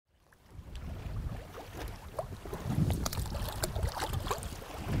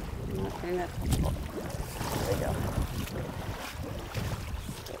find that. There we go.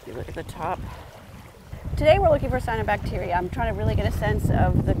 If you look at the top. Today we're looking for cyanobacteria. I'm trying to really get a sense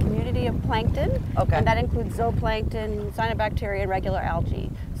of the community of plankton, and that includes zooplankton, cyanobacteria, and regular algae.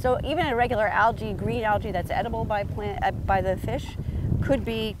 So even a regular algae, green algae that's edible by the fish, could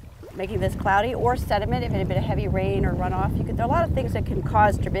be making this cloudy, or sediment if it had been a heavy rain or runoff. There are a lot of things that can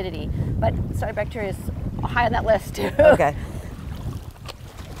cause turbidity, but cyanobacteria is high on that list too. Okay.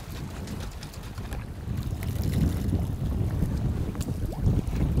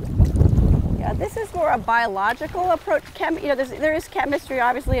 This is more a biological approach. There is chemistry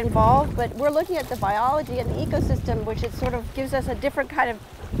obviously involved, but we're looking at the biology and the ecosystem, which it sort of gives us a different kind of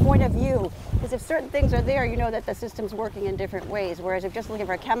point of view. Because if certain things are there, you know that the system's working in different ways. Whereas if just looking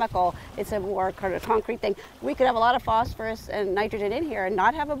for a chemical, it's a more kind of concrete thing. We could have a lot of phosphorus and nitrogen in here and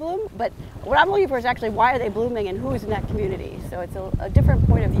not have a bloom, but what I'm looking for is actually why are they blooming and who's in that community. So it's a different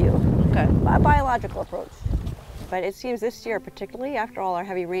point of view. Okay. A biological approach. But it seems this year, particularly after all our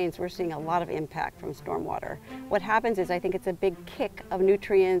heavy rains, we're seeing a lot of impact from stormwater. What happens is I think it's a big kick of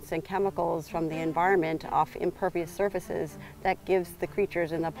nutrients and chemicals from the environment off impervious surfaces that gives the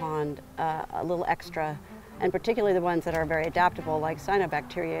creatures in the pond a little extra, and particularly the ones that are very adaptable, like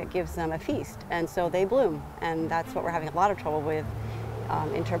cyanobacteria, gives them a feast, and so they bloom. And that's what we're having a lot of trouble with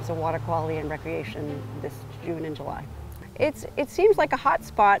in terms of water quality and recreation this June and July. It seems like a hot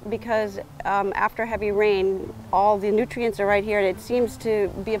spot because after heavy rain, all the nutrients are right here, and it seems to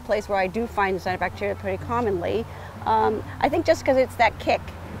be a place where I do find cyanobacteria pretty commonly. I think just because it's that kick.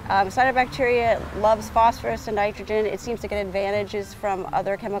 Cyanobacteria loves phosphorus and nitrogen. It seems to get advantages from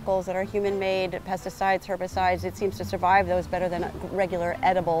other chemicals that are human-made, pesticides, herbicides. It seems to survive those better than regular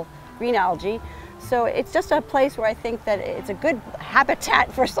edible green algae. So it's just a place where I think that it's a good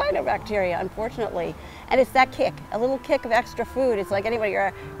habitat for cyanobacteria, unfortunately. And it's that kick, a little kick of extra food. It's like anybody,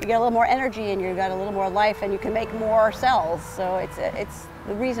 you get a little more energy and you got a little more life and you can make more cells. So it's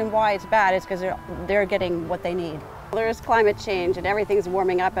the reason why it's bad is because they're getting what they need. There is climate change and everything's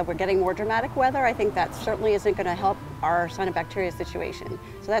warming up and we're getting more dramatic weather. I think that certainly isn't going to help our cyanobacteria situation.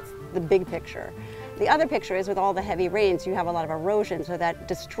 So that's the big picture. The other picture is with all the heavy rains, you have a lot of erosion, so that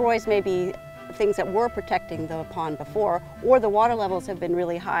destroys maybe things that were protecting the pond before, or the water levels have been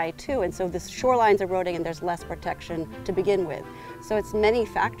really high too, and so the shoreline's eroding and there's less protection to begin with. So it's many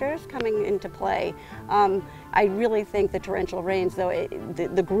factors coming into play. I really think the torrential rains, though,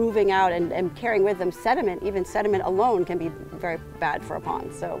 the grooving out and carrying with them sediment, even sediment alone can be very bad for a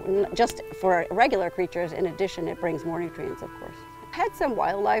pond. So just for regular creatures, in addition, it brings more nutrients, of course. Pets and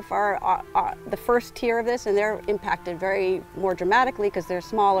wildlife are the first tier of this, and they're impacted very more dramatically because they're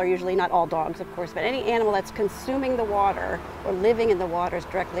smaller, usually not all dogs, of course, but any animal that's consuming the water or living in the water is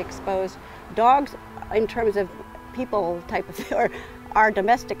directly exposed. Dogs, in terms of people type of, or our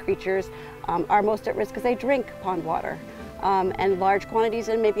domestic creatures, are most at risk because they drink pond water. And large quantities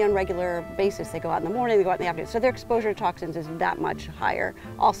and maybe on regular basis. They go out in the morning, they go out in the afternoon. So their exposure to toxins is that much higher.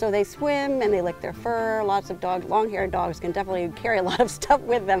 Also, they swim and they lick their fur. Lots of dogs, long-haired dogs, can definitely carry a lot of stuff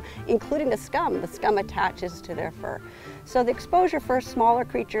with them, including the scum. The scum attaches to their fur. So the exposure for smaller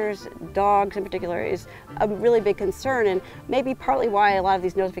creatures, dogs in particular, is a really big concern, and maybe partly why a lot of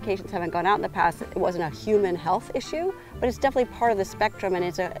these notifications haven't gone out in the past. It wasn't a human health issue, but it's definitely part of the spectrum, and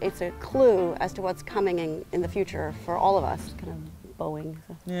it's a clue as to what's coming in the future for all of us, kind of Boeing.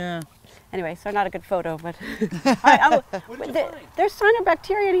 So. Yeah. Anyway, so not a good photo, but there's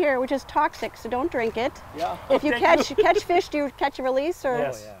cyanobacteria in here, which is toxic, so don't drink it. Yeah. If you catch fish, do you catch and release? Or?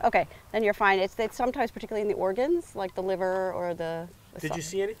 Yes. Oh, yeah. Okay, then you're fine. It's sometimes particularly in the organs, like the liver or the Did you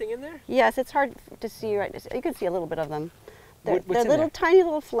see anything in there? Yes, it's hard to see right now. You can see a little bit of them. They're What's in little there? tiny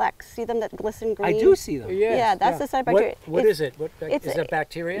little flecks. See them that glisten green? I do see them. Yes, Yeah, that's the cyanobacteria. What is it? it's Is it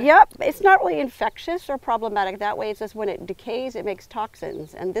bacteria? Yep, it's not really infectious or problematic that way. It's just when it decays, it makes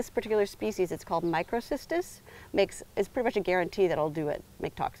toxins. And this particular species, it's called microcystis, is pretty much a guarantee that it'll do it,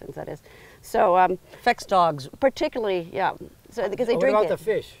 make toxins, that is. So Affects dogs. particularly, yeah, so because they What drink about it. the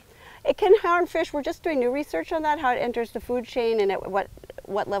fish? It can harm fish. We're just doing new research on that, how it enters the food chain and at what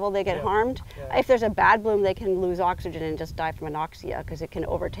level they get harmed. Yeah. If there's a bad bloom, they can lose oxygen and just die from anoxia because it can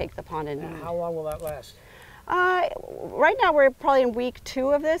overtake the pond. And How long will that last? right now we're probably in week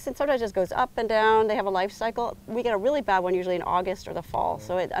 2 of this, and sometimes it just goes up and down. They have a life cycle. We get a really bad one usually in August or the fall.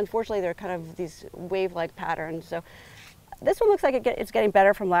 So unfortunately, they're kind of these wave-like patterns. So This one looks like it's getting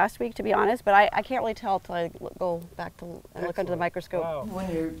better from last week, to be honest, but I can't really tell until I go back and look under the microscope. Wow.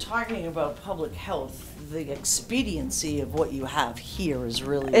 When you're talking about public health, the expediency of what you have here is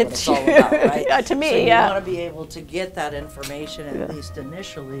really what it's all about, right? Yeah, to me, so you yeah. want to be able to get that information, at least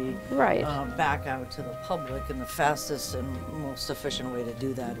initially, Right. back out to the public, and the fastest and most efficient way to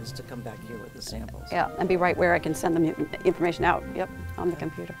do that is to come back here with the samples. Yeah, and be right where I can send the information out, yep, on the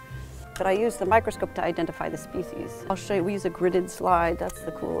computer. But I use the microscope to identify the species. I'll show you, we use a gridded slide, that's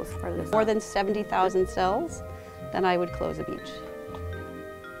the coolest part of this. More than 70,000 cells, then I would close a beach.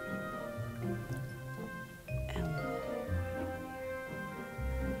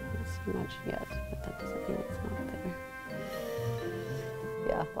 Not so much yet, but that doesn't mean it's not there.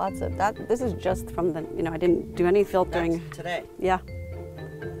 Yeah, lots of that. This is just from the, I didn't do any filtering. That's today. Yeah.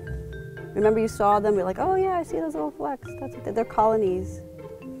 Remember you saw them, you're like, oh yeah, I see those little flecks. That's what they're colonies.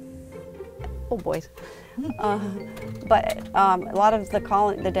 Oh boys. But a lot of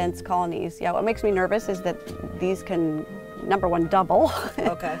the dense colonies, yeah, what makes me nervous is that these can, number one, double.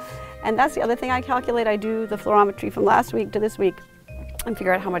 Okay. And that's the other thing I calculate. I do the fluorometry from last week to this week and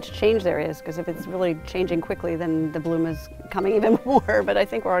figure out how much change there is, because if it's really changing quickly, then the bloom is coming even more, but I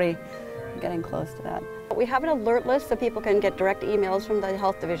think we're already getting close to that. We have an alert list so people can get direct emails from the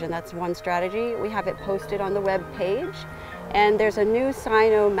health division. That's one strategy. We have it posted on the web page, and there's a new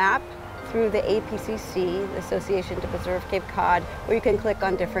cyno map through the APCC, the Association to Preserve Cape Cod, where you can click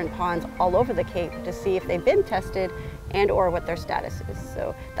on different ponds all over the Cape to see if they've been tested and or what their status is.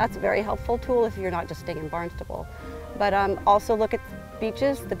 So that's a very helpful tool if you're not just staying in Barnstable. But also look at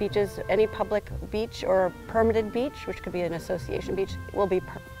beaches. The beaches, any public beach or permitted beach, which could be an association beach, will be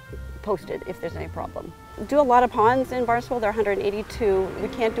posted if there's any problem. Do a lot of ponds in Barnstable. There are 182. We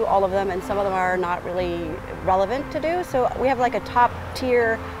can't do all of them, and some of them are not really relevant to do. So we have like a top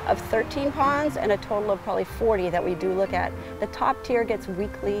tier of 13 ponds and a total of probably 40 that we do look at. The top tier gets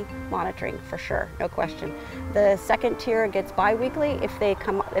weekly monitoring for sure, no question. The second tier gets bi-weekly. If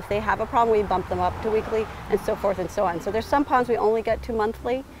they have a problem, we bump them up to weekly, and so forth and so on. So there's some ponds we only get to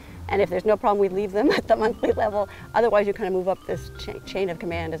monthly. And if there's no problem, we leave them at the monthly level. Otherwise, you kind of move up this chain of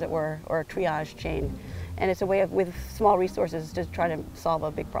command, as it were, or a triage chain. And it's a way of, with small resources, to try to solve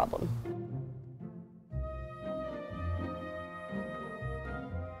a big problem.